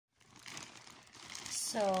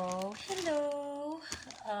So, hello.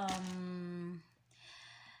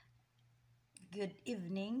 Good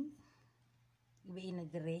evening. Gabi na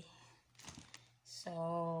dire.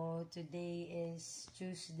 So, today is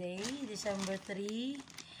Tuesday, December 3.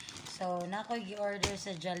 So, nako gi-order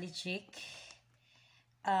sa jollychic.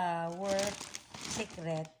 Worth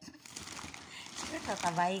secret. Secret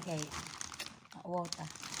katabay kay. Wow ta.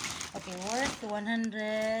 Okay, worth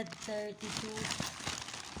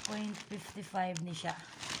 132.55 ni siya.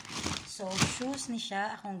 So, shoes ni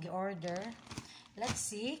siya akong gi-order. Let's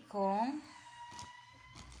see kung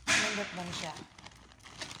nindot ba ni siya.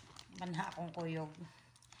 Banha akong kuyog.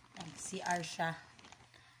 Nag-CR siya.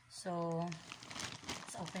 So,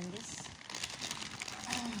 let's open this.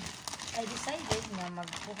 I decided na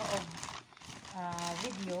magkuha og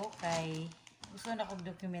video kay gusto na akong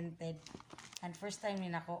documented. And first time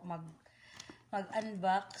din ako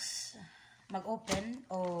mag-unbox, mag-open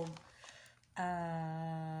o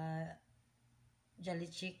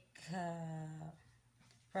jollychic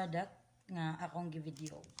product nga akong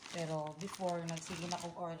gi-video. Pero before, nagsige na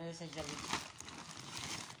akong order sa jollychic.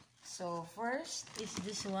 So, first is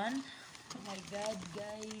this one. Oh my God,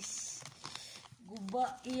 guys.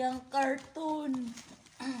 Guba iyang cartoon.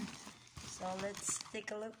 So, let's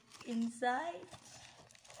take a look inside.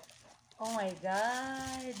 Oh my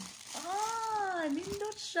God.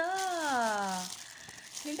 Nindot siya.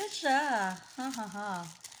 Nindot siya.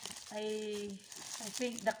 I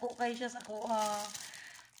think dako kay siya sa kuha.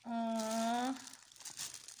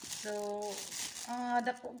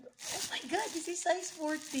 Dako. Oh my God, this is size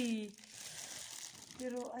 40.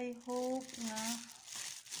 Pero I hope nga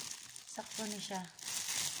sakto ni siya.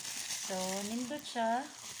 So, nindot siya.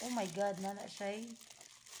 Oh my God, nana siya.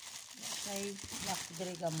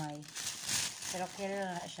 Nakidiri gamay. Pero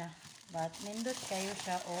kaya na siya. But, nindot kayo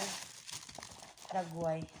siya o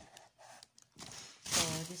ragway. So,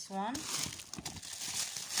 this one.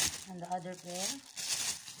 And the other pair.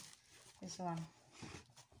 This one.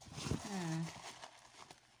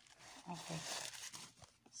 Okay.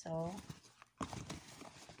 So,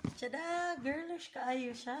 tada! Girlish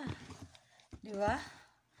kaayo siya. Diba?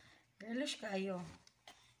 Girlish kaayo.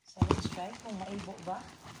 So, let's try kung maibo ba.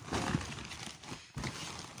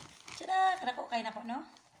 Tada! Kanako kain ako, no?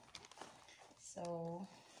 So,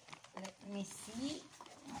 let me see.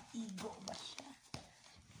 Maigo ba siya?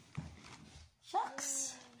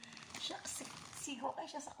 Shucks! Shucks! Sigo kay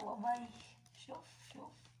siya sa kuwabay. Shuf.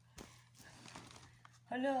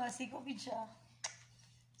 Hala, sigo kid siya.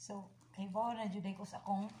 So, kay bawa na juday ko sa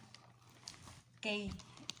akong kay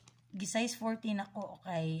size 14 ako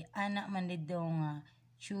kay anak man didong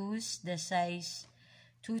choose the size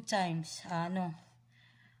 2 times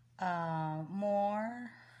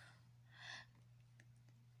more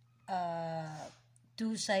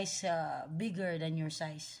 2 size bigger than your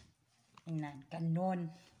size. Inan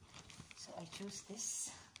kanon. So I choose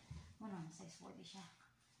this. Size 40 siya.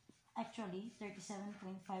 Actually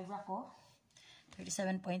 37.5 ako.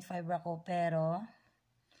 37.5 ako pero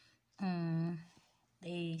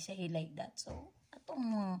they say like that. So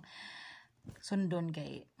atong sundon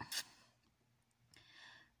kay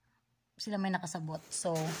sila may nakasabot.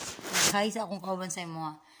 So hi sa akong kauban sa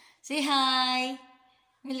imo. Say hi.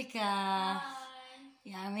 Milika. Hi.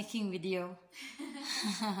 Yeah, I'm making video.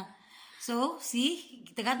 So, see,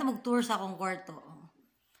 taga mag-tour sa akong kwarto.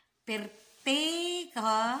 Perte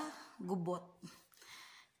ka gubot.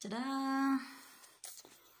 Tada!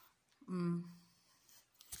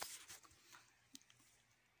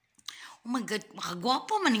 Oh my God,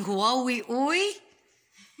 makagwapo maning Huawei, oy!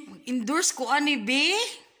 Mag-endorse ko ani, be?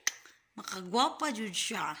 Makagwapa jud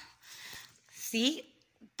siya. See?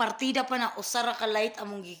 Partida pa na usara ka light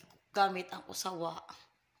among gamit ang usawa.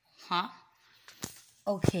 Ha?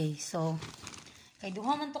 Okay, so kay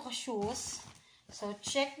duha man to ka shoes. So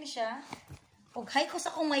check ni siya. Og hay ko sa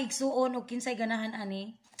akong maigsuon og kinsay ganahan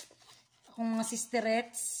ani. Akong mga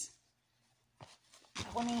sisterets.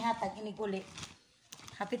 Ako ning hatag iniguli.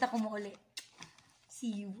 Hapit ako mo uli.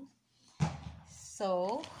 See you.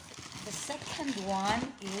 So, the second one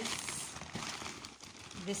is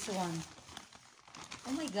this one.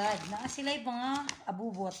 Oh my God, naa sila'y mga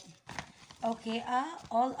abubot. Okay,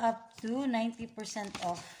 all up to 90%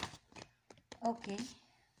 off. Okay.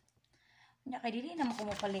 Nya kay dili na ko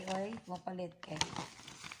mapalit oy, mapalit kay.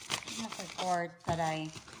 Maka-court taray.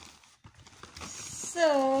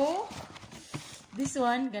 So, this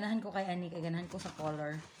one ganahan ko kay ani, kay ganahan ko sa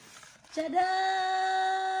color. Tada!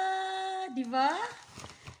 Diba?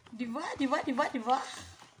 Diba?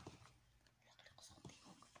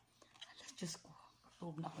 Diyos ko.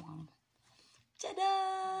 Tuog na akong ang. Tada!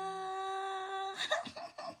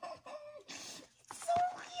 So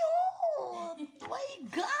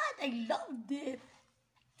I loved it.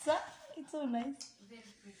 It's so nice.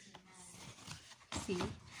 Very pretty now. See?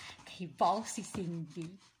 Kay Pao si Cindy.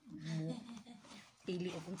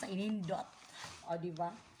 Pili o kung sa inindot. O, di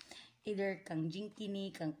ba? Either kang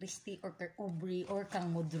Jinkini, kang Christy, or kang Ubri, or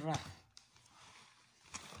kang Mudra.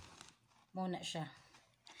 Muna siya.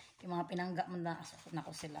 Yung mga pinangga mo na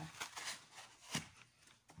ko sila.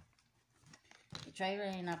 I-try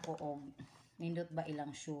rin ako og nindot ba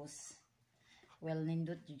ilang shoes. Well,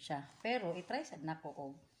 nindot yun siya. Pero, i-try sad na ko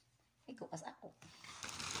og ikaw as ako.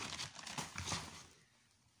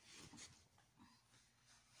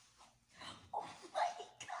 Oh my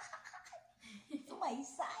God! It's my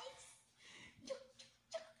size! Chuk, chuk,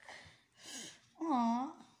 chuk. Aww.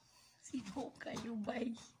 Sino kayo,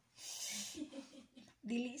 bay?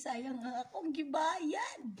 Dili sayang ang akong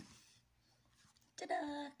gibayad.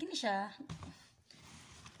 Tada! Kini siya.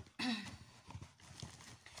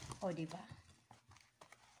 O, diba?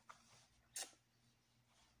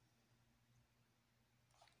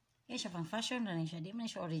 Kaya siya pang fashion na rin siya. Di man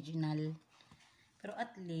siya original. Pero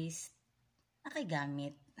at least,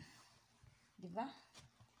 nakagamit. Diba?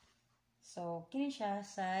 So, kini siya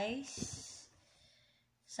size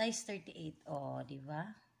 38. O, diba?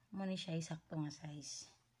 Muna siya isakto nga size.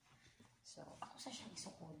 So, ako sa siya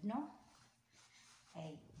isukod, no?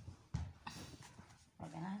 Ay,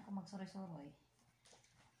 ganahan ko magsuroy-suroy.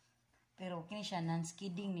 Pero, kini siya,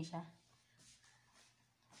 non-skidding ni siya.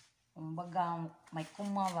 Kumbaga, may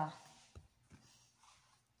kumawa.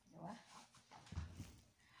 Diba?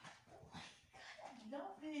 Oh my God, I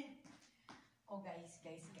love it. Oh, guys.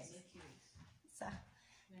 It's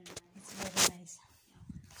very nice.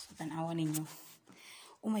 So, tanawa ninyo.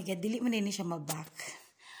 Oh my God, dili man din siya mag-back.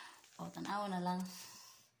 O, tanawa na lang.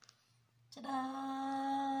 Tada!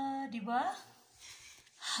 Diba?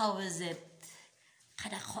 How is it?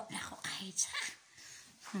 Kadako na ako kahit sa.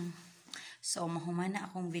 So, mahuman na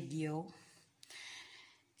akong video.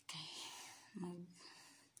 Okay.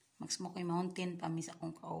 Mag-smoke mountain pa mis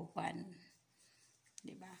akong kaupan.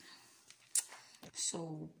 Diba?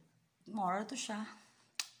 So, more to siya.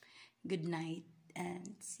 Good night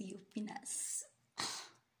and see you Pinas.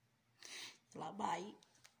 Bye-bye.